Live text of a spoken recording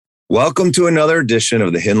Welcome to another edition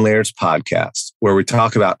of the Hidden Layers podcast, where we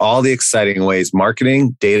talk about all the exciting ways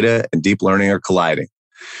marketing, data, and deep learning are colliding.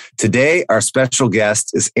 Today, our special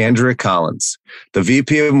guest is Andrea Collins, the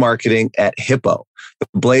VP of Marketing at Hippo, the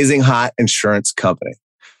blazing hot insurance company.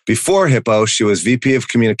 Before Hippo, she was VP of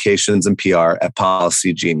Communications and PR at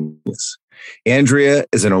Policy Genius. Andrea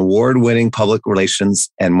is an award-winning public relations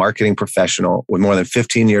and marketing professional with more than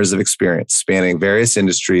 15 years of experience spanning various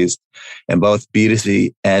industries and both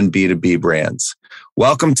B2C and B2B brands.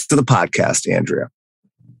 Welcome to the podcast, Andrea.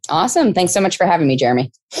 Awesome. Thanks so much for having me,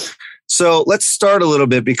 Jeremy. So let's start a little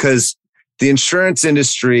bit because the insurance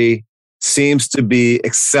industry seems to be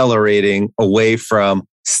accelerating away from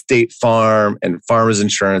State Farm and Farmers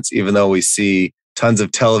Insurance, even though we see tons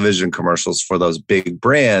of television commercials for those big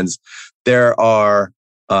brands. There are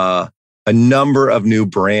a number of new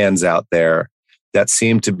brands out there that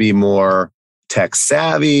seem to be more tech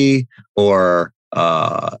savvy or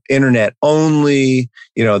internet only.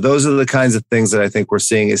 You know, those are the kinds of things that I think we're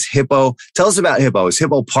seeing. Is Hippo? Tell us about Hippo. Is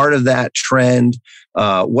Hippo part of that trend?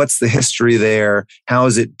 What's the history there? How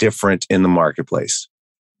is it different in the marketplace?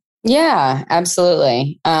 Yeah,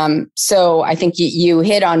 absolutely. So I think you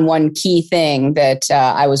hit on one key thing that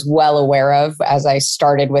I was well aware of as I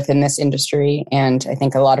started within this industry. And I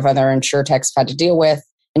think a lot of other insurtechs have had to deal with,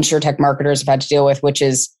 insurtech marketers have had to deal with, which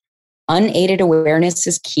is unaided awareness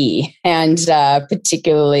is key. And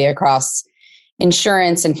particularly across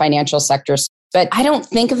insurance and financial sectors. But I don't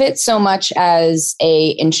think of it so much as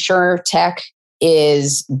a insurtech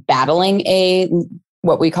is battling a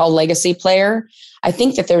what we call legacy player. I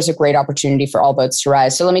think that there's a great opportunity for all boats to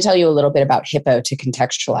rise. So let me tell you a little bit about Hippo to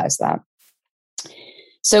contextualize that.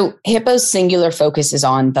 So Hippo's singular focus is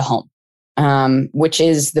on the home, which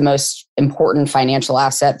is the most important financial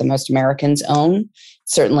asset that most Americans own.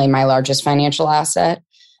 Certainly my largest financial asset.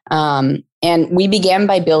 And we began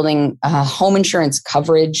by building home insurance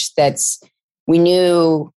coverage we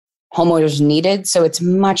knew homeowners needed. So it's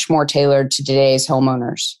much more tailored to today's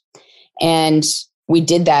homeowners. And we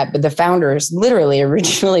did that, but the founders literally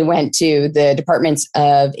originally went to the departments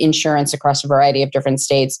of insurance across a variety of different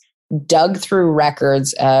states, dug through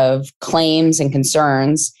records of claims and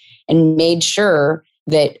concerns, and made sure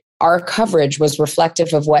that our coverage was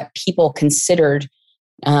reflective of what people considered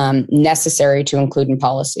necessary to include in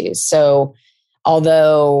policies. So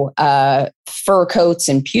although fur coats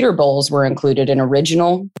and pewter bowls were included in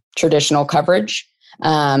original traditional coverage,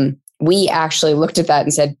 we actually looked at that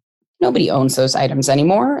and said, nobody owns those items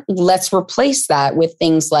anymore. Let's replace that with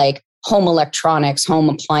things like home electronics, home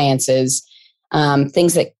appliances,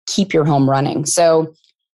 things that keep your home running. So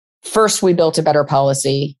first we built a better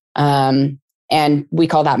policy, and we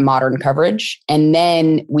call that modern coverage. And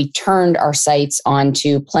then we turned our sights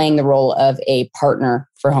onto playing the role of a partner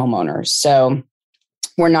for homeowners. So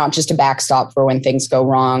we're not just a backstop for when things go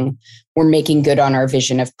wrong. We're making good on our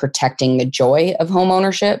vision of protecting the joy of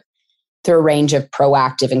homeownership through a range of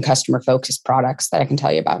proactive and customer-focused products that I can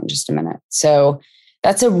tell you about in just a minute. So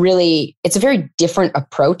it's a very different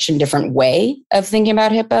approach and different way of thinking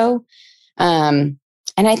about Hippo.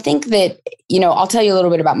 And I think that, I'll tell you a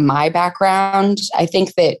little bit about my background. I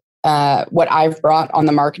think that what I've brought on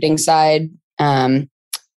the marketing side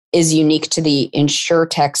is unique to the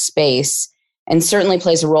insurtech space and certainly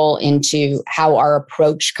plays a role into how our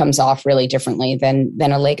approach comes off really differently than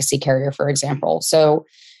a legacy carrier, for example. So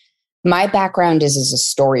my background is as a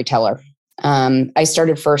storyteller. I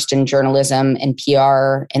started first in journalism and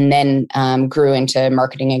PR, and then grew into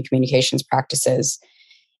marketing and communications practices.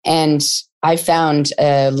 And I found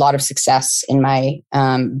a lot of success in my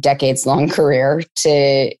decades-long career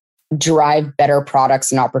to drive better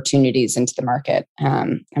products and opportunities into the market.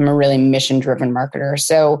 I'm a really mission-driven marketer.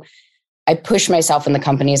 So I push myself in the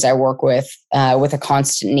companies I work with a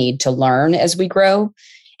constant need to learn as we grow.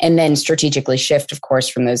 And then strategically shift, of course,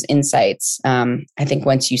 from those insights. I think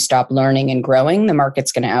once you stop learning and growing, the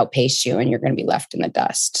market's going to outpace you and you're going to be left in the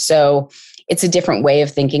dust. So it's a different way of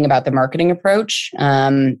thinking about the marketing approach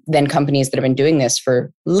than companies that have been doing this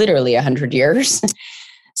for literally 100 years.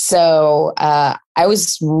 So I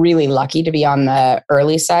was really lucky to be on the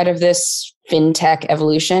early side of this fintech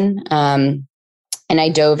evolution. And I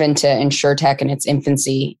dove into insurtech in its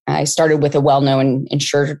infancy. I started with a well-known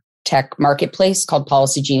insurtech marketplace called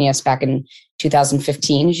Policy Genius back in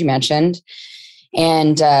 2015, as you mentioned.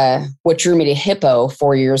 And what drew me to Hippo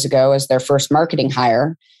 4 years ago as their first marketing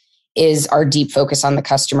hire is our deep focus on the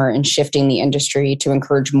customer and shifting the industry to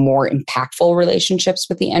encourage more impactful relationships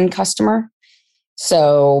with the end customer.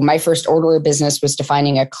 So my first order of business was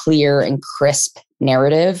defining a clear and crisp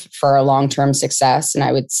narrative for our long-term success. And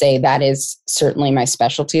I would say that is certainly my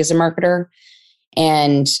specialty as a marketer.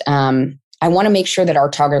 And I want to make sure that our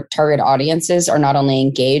target audiences are not only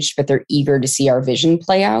engaged, but they're eager to see our vision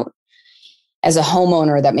play out. As a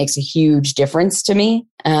homeowner, that makes a huge difference to me.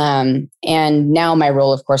 And now my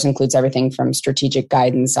role, of course, includes everything from strategic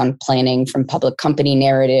guidance on planning, from public company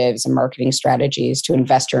narratives and marketing strategies to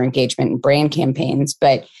investor engagement and brand campaigns.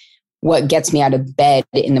 But what gets me out of bed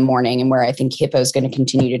in the morning and where I think Hippo is going to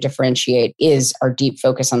continue to differentiate is our deep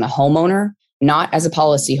focus on the homeowner, not as a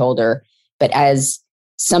policyholder, but as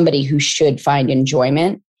somebody who should find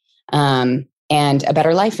enjoyment and a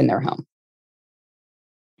better life in their home.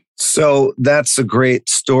 So that's a great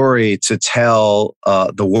story to tell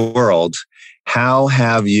the world. How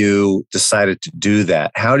have you decided to do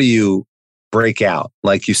that? How do you break out?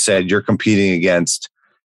 Like you said, you're competing against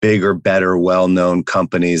bigger, better, well-known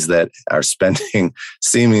companies that are spending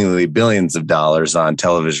seemingly billions of dollars on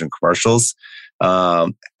television commercials.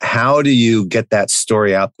 How do you get that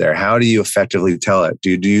story out there? How do you effectively tell it?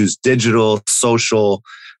 Do you use digital, social?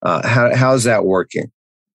 How's that working?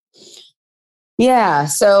 Yeah.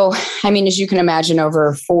 So, I mean, as you can imagine,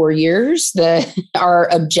 over 4 years, our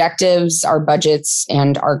objectives, our budgets,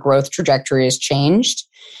 and our growth trajectory has changed.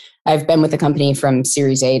 I've been with the company from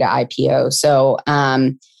Series A to IPO. So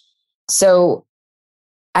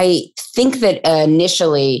I think that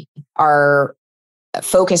initially our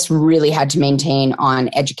focus really had to maintain on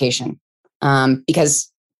education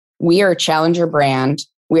because we are a challenger brand.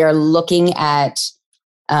 We are looking at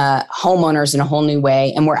homeowners in a whole new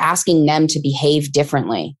way, and we're asking them to behave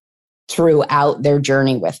differently throughout their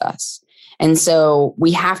journey with us. And so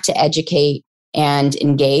we have to educate and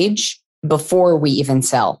engage before we even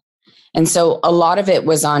sell. And so a lot of it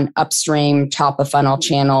was on upstream, top of funnel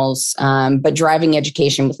channels, but driving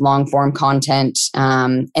education with long form content,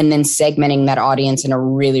 and then segmenting that audience in a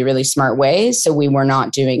really, really smart way. So we were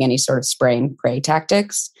not doing any sort of spray and pray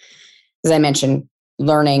tactics. As I mentioned,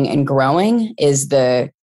 learning and growing is the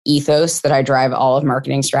ethos that I drive all of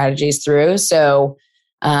marketing strategies through. So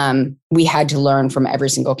we had to learn from every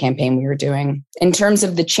single campaign we were doing. In terms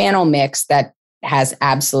of the channel mix, that has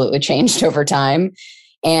absolutely changed over time.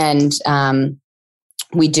 And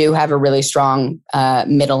we do have a really strong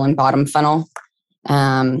middle and bottom funnel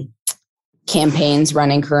campaigns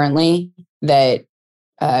running currently that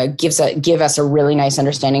give us a really nice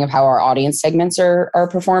understanding of how our audience segments are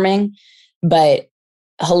performing. But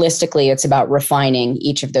holistically, it's about refining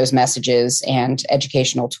each of those messages and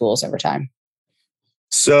educational tools over time.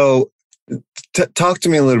 So talk to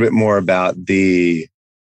me a little bit more about the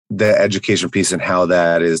education piece and how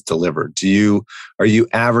that is delivered. Are you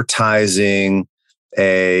advertising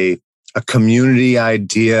a community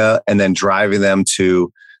idea and then driving them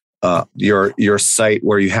to your site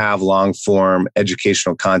where you have long form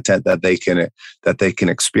educational content that they can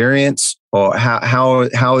experience, or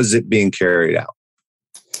how is it being carried out?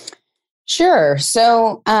 Sure.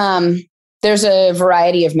 So there's a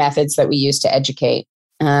variety of methods that we use to educate.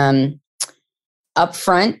 Up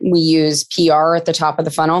front, we use PR at the top of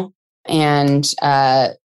the funnel and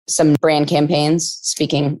some brand campaigns,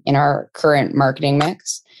 speaking in our current marketing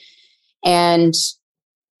mix. And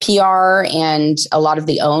PR and a lot of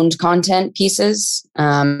the owned content pieces.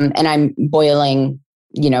 And I'm boiling,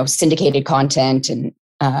 syndicated content and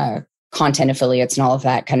content affiliates and all of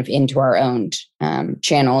that kind of into our owned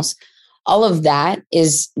channels. All of that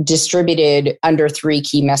is distributed under 3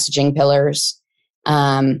 key messaging pillars: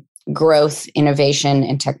 growth, innovation,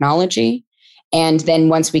 and technology. And then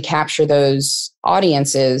once we capture those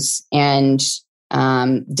audiences and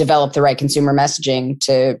develop the right consumer messaging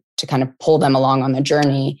to kind of pull them along on the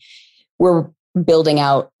journey, we're building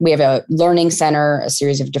out, we have a learning center, a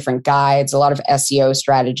series of different guides, a lot of SEO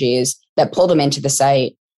strategies that pull them into the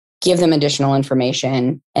site, give them additional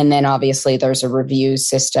information. And then obviously there's a review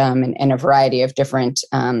system and a variety of different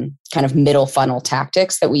kind of middle funnel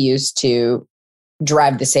tactics that we use to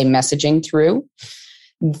drive the same messaging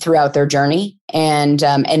throughout their journey. And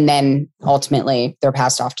then ultimately they're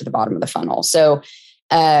passed off to the bottom of the funnel. So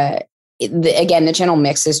again, the channel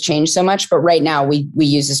mix has changed so much, but right now we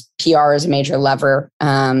use this PR as a major lever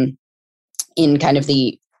in kind of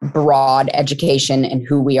the broad education and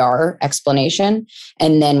who we are explanation.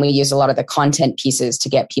 And then we use a lot of the content pieces to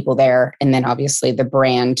get people there. And then obviously the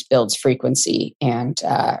brand builds frequency and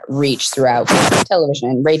reach throughout television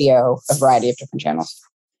and radio, a variety of different channels.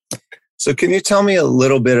 So can you tell me a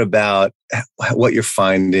little bit about what you're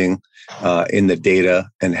finding in the data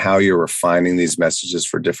and how you're refining these messages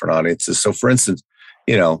for different audiences? So for instance,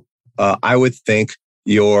 I would think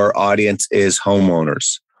your audience is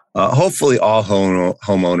homeowners. Hopefully all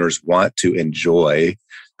homeowners want to enjoy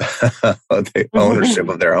the ownership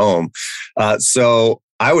of their home. So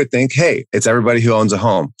I would think, hey, it's everybody who owns a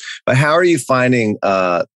home. But how are you finding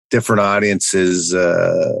different audiences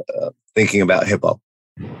thinking about Hippo?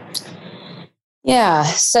 Yeah.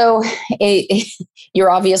 So you're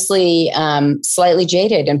obviously slightly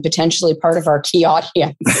jaded and potentially part of our key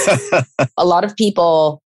audience. A lot of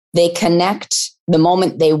people, they connect the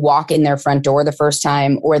moment they walk in their front door the first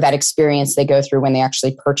time, or that experience they go through when they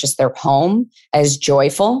actually purchase their home, as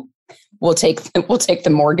joyful. We'll take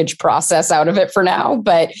the mortgage process out of it for now,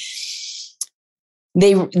 but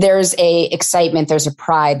there's a excitement, there's a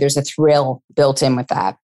pride, there's a thrill built in with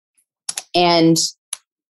that. And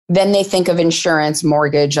then they think of insurance,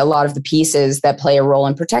 mortgage, a lot of the pieces that play a role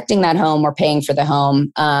in protecting that home or paying for the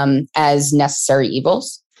home as necessary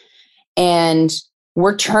evils. And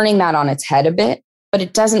we're turning that on its head a bit, but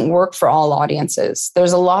it doesn't work for all audiences.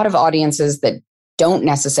 There's a lot of audiences that don't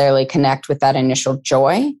necessarily connect with that initial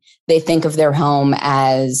joy. They think of their home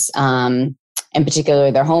as, and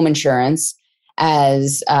particularly their home insurance,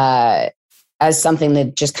 as something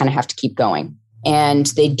that just kind of have to keep going. And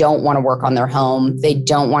they don't want to work on their home. They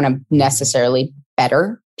don't want to necessarily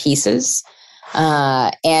better pieces.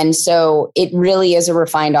 And so it really is a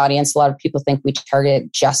refined audience. A lot of people think we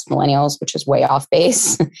target just millennials, which is way off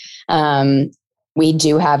base. We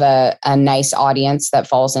do have a nice audience that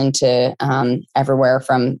falls into everywhere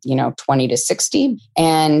from 20 to 60.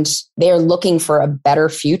 And they're looking for a better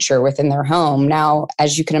future within their home. Now,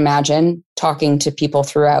 as you can imagine, talking to people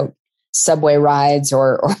throughout subway rides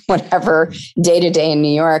or whatever day to day in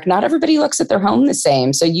New York, not everybody looks at their home the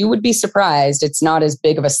same. So you would be surprised. It's not as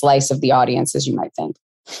big of a slice of the audience as you might think.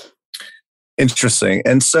 Interesting.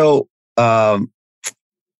 And so I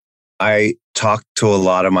talked to a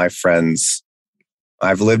lot of my friends.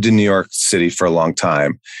 I've lived in New York City for a long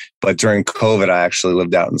time, but during COVID, I actually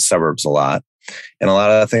lived out in the suburbs a lot. And a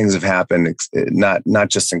lot of things have happened, not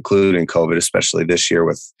just including COVID, especially this year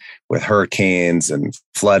with hurricanes and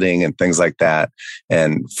flooding and things like that.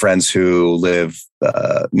 And friends who live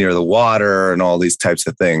near the water and all these types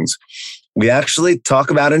of things. We actually talk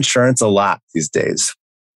about insurance a lot these days.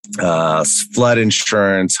 Flood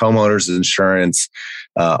insurance, homeowners insurance.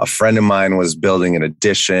 A friend of mine was building an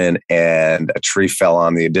addition and a tree fell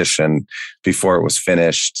on the addition before it was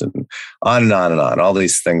finished, and on and on and on. All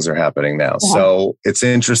these things are happening now. Yeah. So it's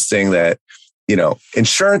interesting that,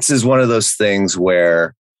 insurance is one of those things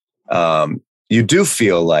where you do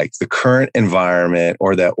feel like the current environment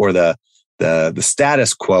or the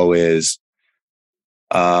status quo is,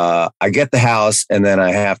 I get the house and then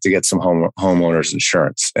I have to get some homeowners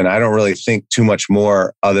insurance. And I don't really think too much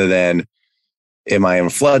more other than, am I in a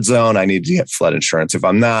flood zone? I need to get flood insurance. If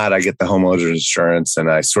I'm not, I get the homeowners insurance, and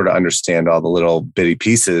I sort of understand all the little bitty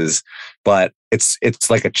pieces, but it's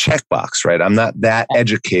like a checkbox, right? I'm not that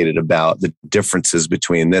educated about the differences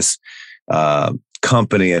between this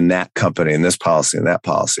company and that company and this policy and that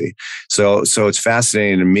policy. So it's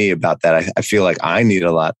fascinating to me about that. I feel like I need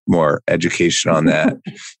a lot more education on that.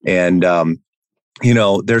 And,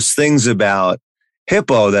 there's things about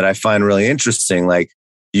Hippo that I find really interesting. Like,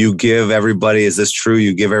 you give everybody, is this true?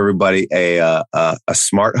 You give everybody a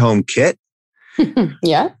smart home kit?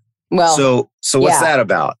 Yeah. Well, so what's that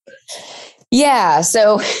about? Yeah.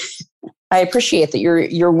 So I appreciate that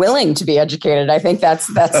you're willing to be educated. I think that's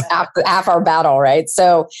half our battle, right?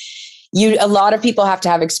 So a lot of people have to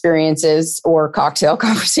have experiences or cocktail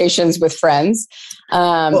conversations with friends.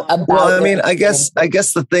 I guess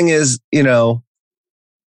the thing is,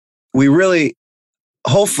 we really,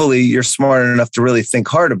 hopefully you're smart enough to really think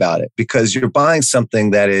hard about it, because you're buying something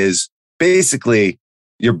that is basically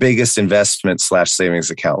your biggest investment / savings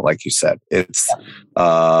account. Like you said, it's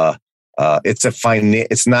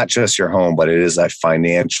it's not just your home, but it is a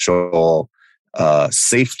financial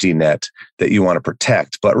safety net that you want to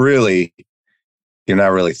protect. But really, you're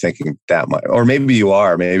not really thinking that much, or maybe you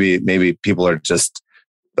are. Maybe people are just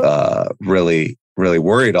really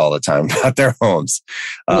worried all the time about their homes.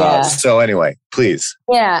 So anyway, please.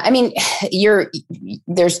 Yeah. I mean,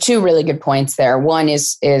 there's two really good points there. One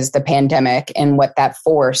is the pandemic and what that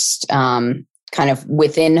forced kind of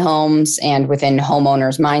within homes and within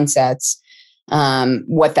homeowners' mindsets,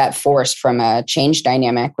 what that forced from a change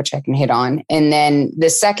dynamic, which I can hit on. And then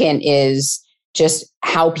the second is just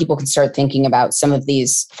how people can start thinking about some of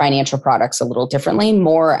these financial products a little differently,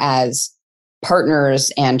 more as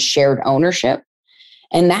partners and shared ownership.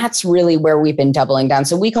 And that's really where we've been doubling down.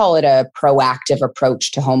 So we call it a proactive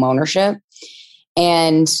approach to home ownership.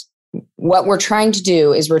 And what we're trying to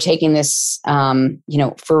do is we're taking this,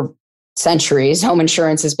 for centuries, home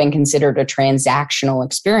insurance has been considered a transactional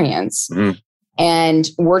experience. Mm-hmm. And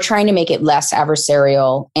we're trying to make it less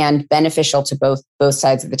adversarial and beneficial to both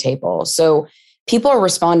sides of the table. So people are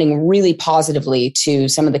responding really positively to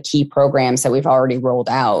some of the key programs that we've already rolled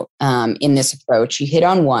out in this approach. You hit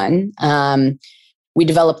on one. We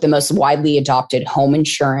developed the most widely adopted home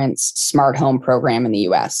insurance smart home program in the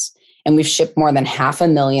US. And we've shipped more than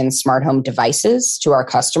 500,000 smart home devices to our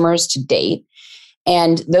customers to date.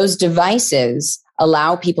 And those devices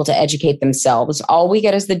allow people to educate themselves. All we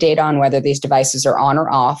get is the data on whether these devices are on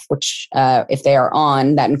or off, which if they are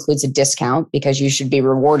on, that includes a discount because you should be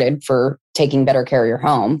rewarded for taking better care of your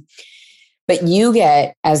home. But you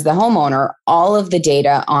get, as the homeowner, all of the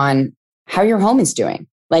data on how your home is doing.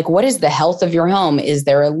 Like, what is the health of your home? Is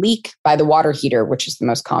there a leak by the water heater, which is the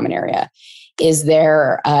most common area? Is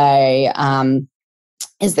there a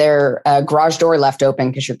garage door left open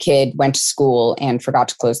because your kid went to school and forgot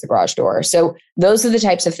to close the garage door? So those are the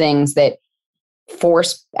types of things that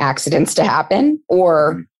force accidents to happen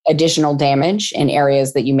or additional damage in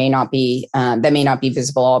areas that you may not be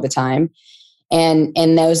visible all the time.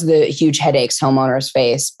 And those are the huge headaches homeowners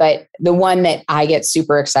face. But the one that I get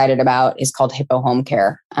super excited about is called Hippo Home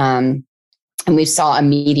Care. And we saw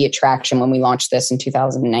immediate traction when we launched this in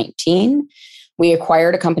 2019. We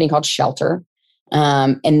acquired a company called Shelter.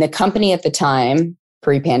 And the company at the time,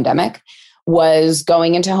 pre-pandemic, was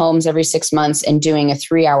going into homes every 6 months and doing a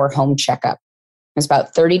 3-hour home checkup. It was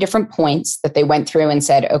about 30 different points that they went through and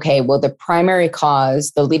said, okay, well, the primary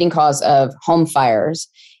cause, the leading cause of home fires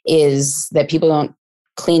is that people don't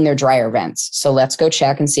clean their dryer vents. So let's go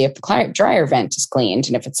check and see if the dryer vent is cleaned.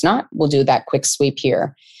 And if it's not, we'll do that quick sweep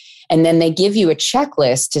here. And then they give you a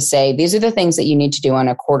checklist to say, these are the things that you need to do on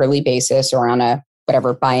a quarterly basis or on a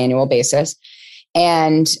whatever biannual basis.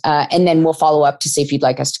 And then we'll follow up to see if you'd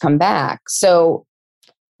like us to come back. So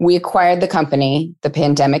we acquired the company. The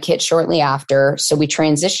pandemic hit shortly after. So we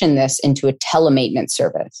transitioned this into a telemaintenance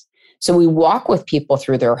service. So we walk with people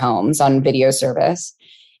through their homes on video service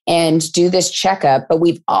and do this checkup. But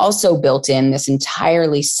we've also built in this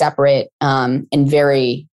entirely separate and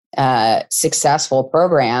very successful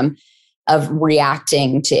program of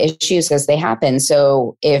reacting to issues as they happen.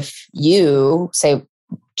 So if you say,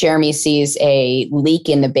 Jeremy sees a leak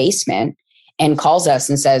in the basement and calls us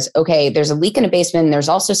and says, okay, there's a leak in the basement and there's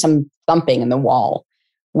also some thumping in the wall.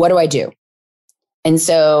 What do I do? And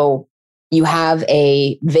so you have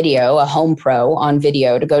a video, a home pro on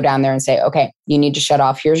video to go down there and say, okay, you need to shut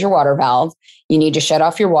off. Here's your water valve. You need to shut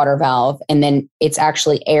off your water valve. And then it's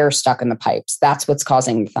actually air stuck in the pipes. That's what's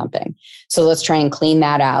causing the thumping. So let's try and clean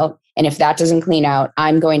that out. And if that doesn't clean out,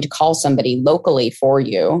 I'm going to call somebody locally for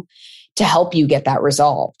you to help you get that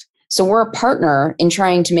resolved. So we're a partner in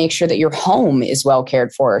trying to make sure that your home is well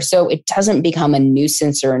cared for. So it doesn't become a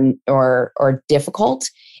nuisance or difficult.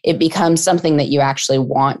 It becomes something that you actually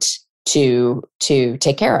want to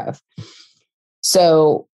take care of.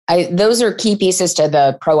 So those are key pieces to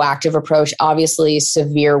the proactive approach. Obviously,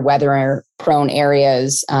 severe weather prone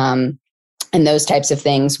areas and those types of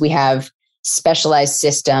things. We have specialized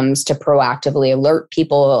systems to proactively alert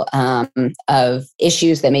people of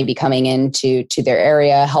issues that may be coming into their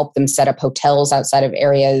area, help them set up hotels outside of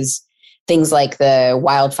areas, things like the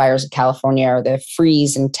wildfires of California or the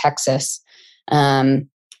freeze in Texas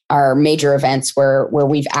are major events where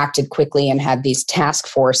we've acted quickly and had these task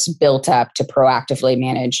force built up to proactively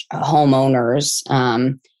manage homeowners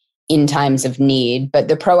in times of need. But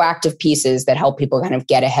the proactive pieces that help people kind of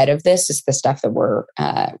get ahead of this is the stuff that we're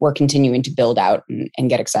continuing to build out and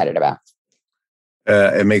get excited about.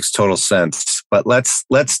 It makes total sense. But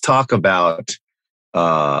let's talk about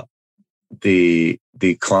the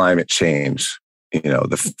climate change. You know,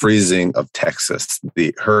 the freezing of Texas,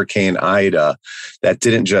 the Hurricane Ida, that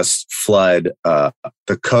didn't just flood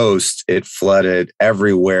the coast; it flooded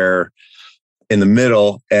everywhere in the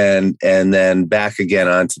middle and then back again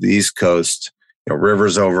onto the East Coast. You know,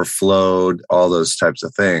 rivers overflowed, all those types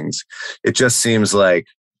of things. It just seems like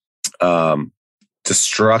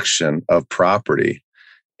destruction of property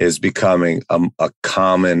is becoming a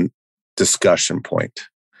common discussion point.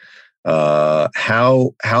 How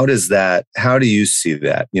do you see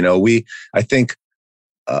that? You know, I think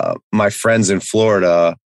my friends in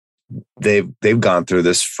Florida, they've gone through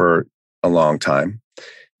this for a long time.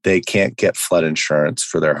 They can't get flood insurance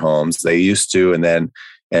for their homes. They used to, and then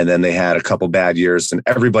they had a couple bad years and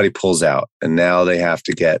everybody pulls out, and now they have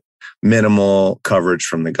to get minimal coverage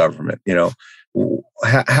from the government. You know,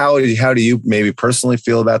 how do you maybe personally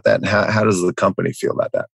feel about that? And how does the company feel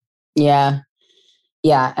about that? Yeah.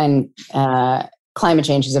 And climate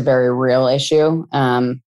change is a very real issue.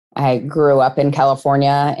 I grew up in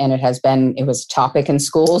California, and it was a topic in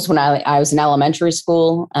schools when I was in elementary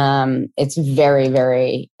school. It's very,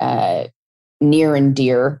 very near and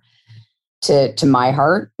dear. to my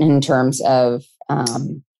heart in terms of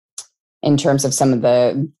some of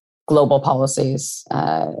the global policies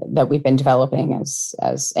that we've been developing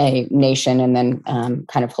as a nation, and then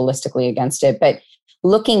kind of holistically against it. But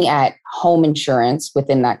looking at home insurance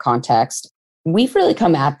within that context, we've really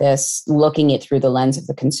come at this looking it through the lens of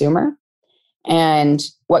the consumer. And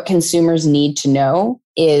what consumers need to know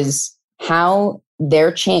is how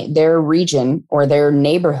their region or their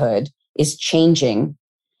neighborhood is changing,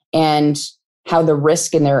 and how the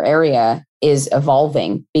risk in their area is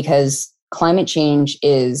evolving, because climate change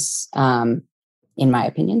is, in my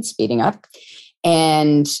opinion, speeding up.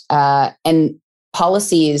 And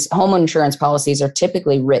policies, home insurance policies, are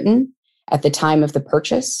typically written at the time of the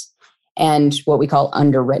purchase and what we call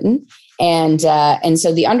underwritten. And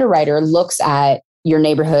so the underwriter looks at your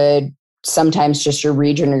neighborhood, sometimes just your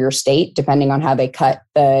region or your state, depending on how they cut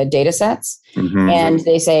the data sets. Mm-hmm. And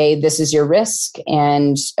they say, this is your risk.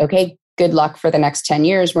 And okay, good luck for the next 10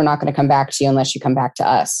 years. We're not going to come back to you unless you come back to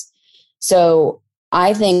us. So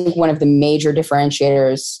I think one of the major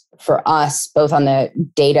differentiators for us, both on the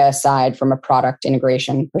data side from a product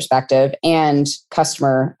integration perspective and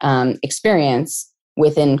customer experience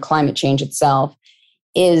within climate change itself,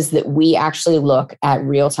 is that we actually look at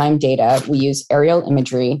real-time data. We use aerial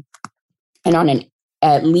imagery, and on an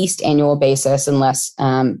at least annual basis, unless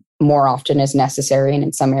more often is necessary, and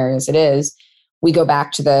in some areas it is, we go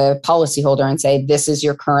back to the policyholder and say, this is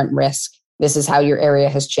your current risk. This is how your area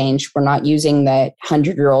has changed. We're not using the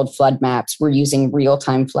 100-year-old flood maps. We're using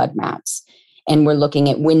real-time flood maps. And we're looking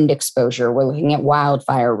at wind exposure. We're looking at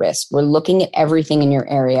wildfire risk. We're looking at everything in your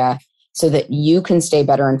area so that you can stay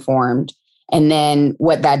better informed. And then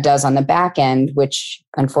what that does on the back end, which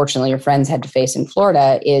unfortunately your friends had to face in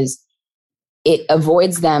Florida, is it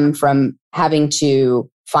avoids them from having to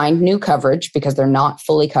find new coverage because they're not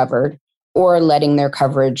fully covered, or letting their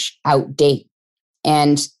coverage outdate.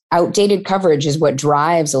 And outdated coverage is what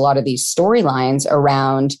drives a lot of these storylines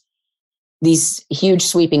around these huge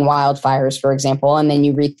sweeping wildfires, for example. And then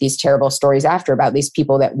you read these terrible stories after about these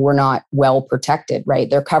people that were not well protected, right?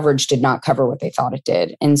 Their coverage did not cover what they thought it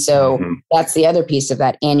did. And so that's the other piece of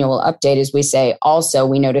that annual update, is we say, also,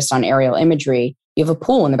 we noticed on aerial imagery, you have a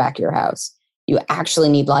pool in the back of your house. You actually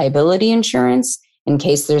need liability insurance in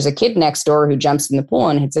case there's a kid next door who jumps in the pool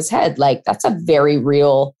and hits his head. Like, that's a very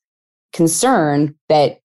real concern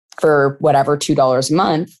that for whatever, $2 a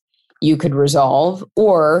month, you could resolve.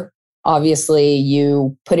 Or obviously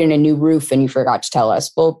you put in a new roof and you forgot to tell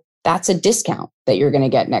us. Well, that's a discount that you're going to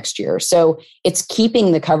get next year. So it's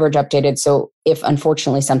keeping the coverage updated. So if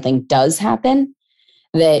unfortunately something does happen,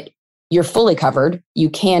 that you're fully covered,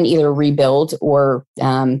 you can either rebuild or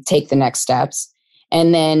take the next steps.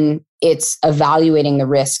 And then it's evaluating the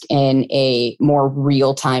risk in a more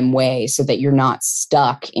real-time way so that you're not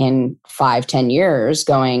stuck in 5-10 years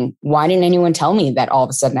going, why didn't anyone tell me that all of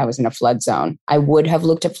a sudden I was in a flood zone? I would have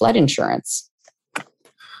looked at flood insurance.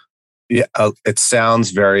 Yeah, it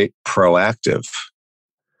sounds very proactive.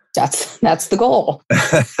 That's the goal.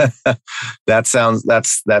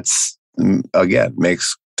 That's again,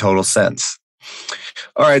 makes total sense.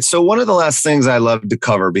 All right. So one of the last things I love to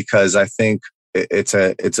cover, because I think it's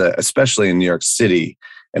especially in New York City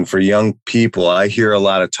and for young people, I hear a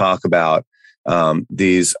lot of talk about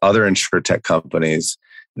these other insurtech companies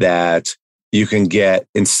that you can get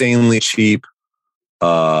insanely cheap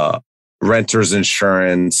renters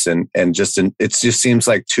insurance, and it just seems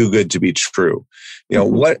like too good to be true. You know,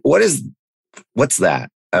 what's that?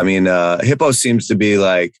 I mean, Hippo seems to be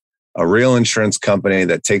like a real insurance company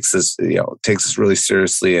that takes this really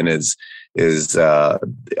seriously and is a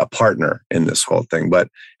partner in this whole thing. But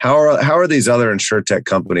how are these other insurtech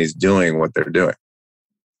companies doing what they're doing?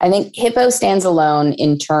 I think Hippo stands alone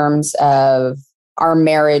in terms of our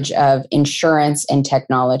marriage of insurance and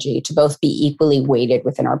technology to both be equally weighted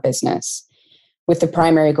within our business, with the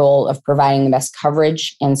primary goal of providing the best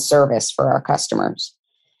coverage and service for our customers.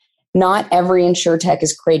 Not every insurtech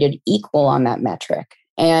is created equal on that metric.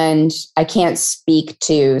 And I can't speak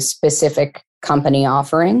to specific company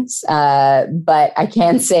offerings, but I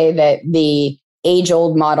can say that the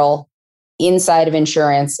age-old model inside of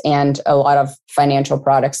insurance and a lot of financial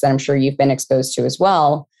products that I'm sure you've been exposed to as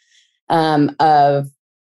well, of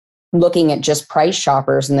looking at just price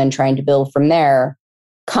shoppers and then trying to build from there,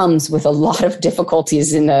 comes with a lot of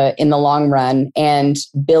difficulties in the long run, and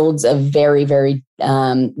builds a very, very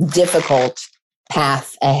difficult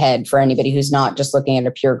path ahead for anybody who's not just looking at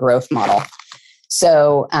a pure growth model.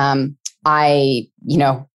 So I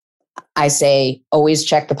I say always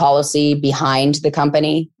check the policy behind the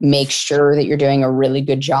company. Make sure that you're doing a really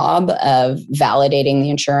good job of validating the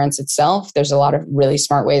insurance itself. There's a lot of really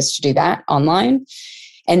smart ways to do that online.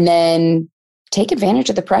 And then take advantage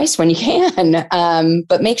of the price when you can.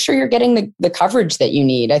 But make sure you're getting the coverage that you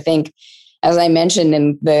need. I think, as I mentioned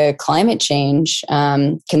in the climate change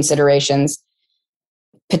considerations,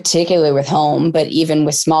 particularly with home, but even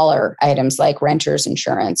with smaller items like renter's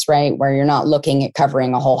insurance, right? Where you're not looking at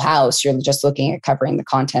covering a whole house, you're just looking at covering the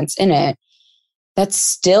contents in it. That's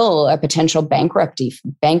still a potential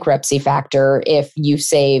bankruptcy factor if you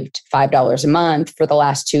saved $5 a month for the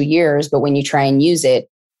last 2 years, but when you try and use it,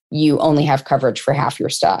 you only have coverage for half your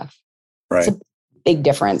stuff. Right. It's a big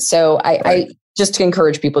difference. So I just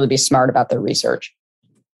encourage people to be smart about their research.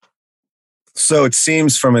 So it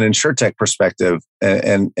seems from an InsurTech perspective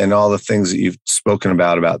and all the things that you've spoken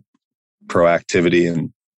about proactivity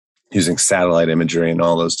and using satellite imagery and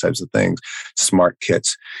all those types of things, smart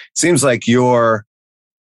kits, it seems like you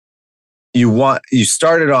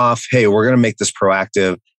started off, hey, we're going to make this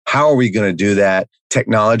proactive. How are we going to do that?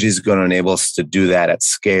 Technology is going to enable us to do that at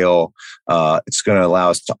scale. It's going to allow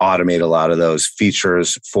us to automate a lot of those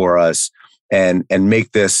features for us and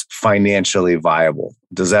make this financially viable.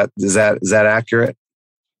 Is that accurate?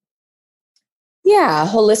 Yeah,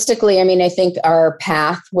 holistically, I mean, I think our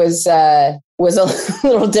path was a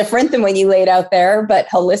little different than what you laid out there, but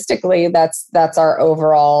holistically, that's our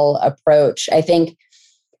overall approach. I think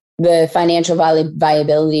the financial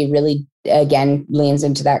viability really, again, leans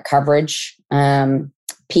into that coverage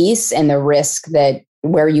piece and the risk that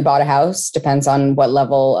where you bought a house depends on what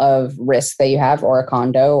level of risk that you have, or a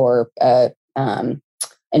condo or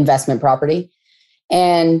investment property.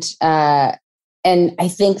 And I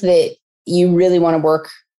think that you really want to work,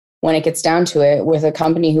 when it gets down to it, with a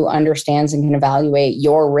company who understands and can evaluate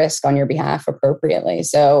your risk on your behalf appropriately.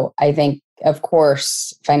 So I think, of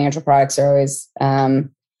course, financial products are always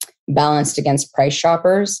balanced against price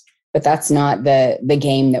shoppers, but that's not the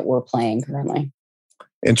game that we're playing currently.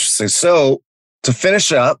 Interesting. So to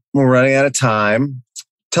finish up, we're running out of time.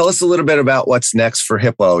 Tell us a little bit about what's next for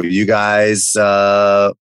Hippo. You guys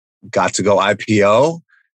got to go IPO,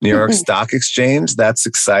 New York Stock Exchange. That's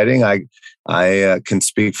exciting. I can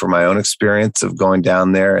speak from my own experience of going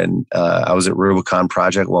down there, and I was at Rubicon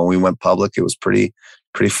Project when we went public. It was pretty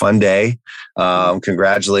fun day.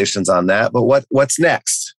 Congratulations on that. But what's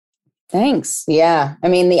next? Thanks. Yeah. I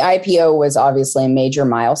mean, the IPO was obviously a major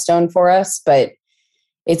milestone for us, but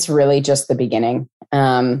it's really just the beginning.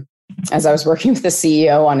 As I was working with the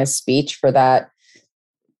CEO on his speech for that,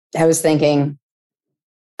 I was thinking,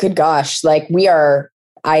 good gosh, like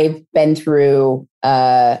I've been through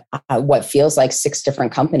what feels like 6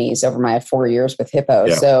 different companies over my 4 years with Hippo.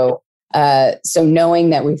 Yeah. So knowing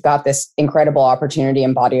that we've got this incredible opportunity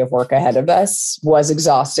and body of work ahead of us was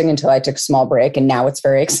exhausting until I took a small break, and now it's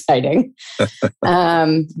very exciting.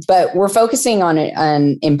 But we're focusing on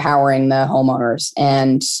empowering the homeowners,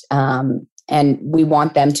 and we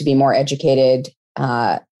want them to be more educated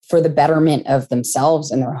for the betterment of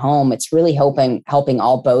themselves and their home. It's really helping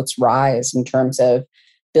all boats rise in terms of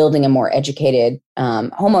building a more educated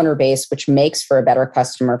homeowner base, which makes for a better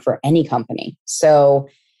customer for any company. So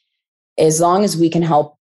as long as we can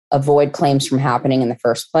help avoid claims from happening in the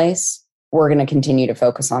first place, we're going to continue to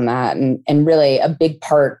focus on that. And really a big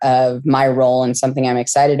part of my role, and something I'm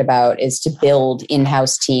excited about, is to build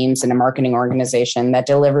in-house teams and a marketing organization that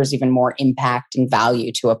delivers even more impact and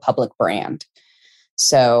value to a public brand.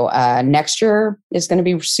 So next year is going to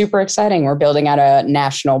be super exciting. We're building out a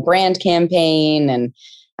national brand campaign and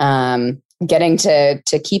getting to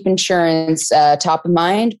keep insurance top of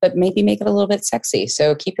mind, but maybe make it a little bit sexy.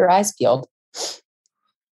 So keep your eyes peeled.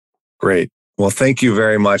 Great. Well, thank you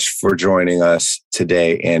very much for joining us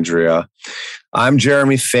today, Andrea. I'm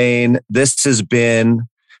Jeremy Fain. This has been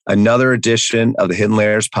another edition of the Hidden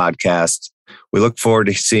Layers podcast. We look forward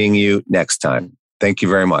to seeing you next time. Thank you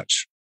very much.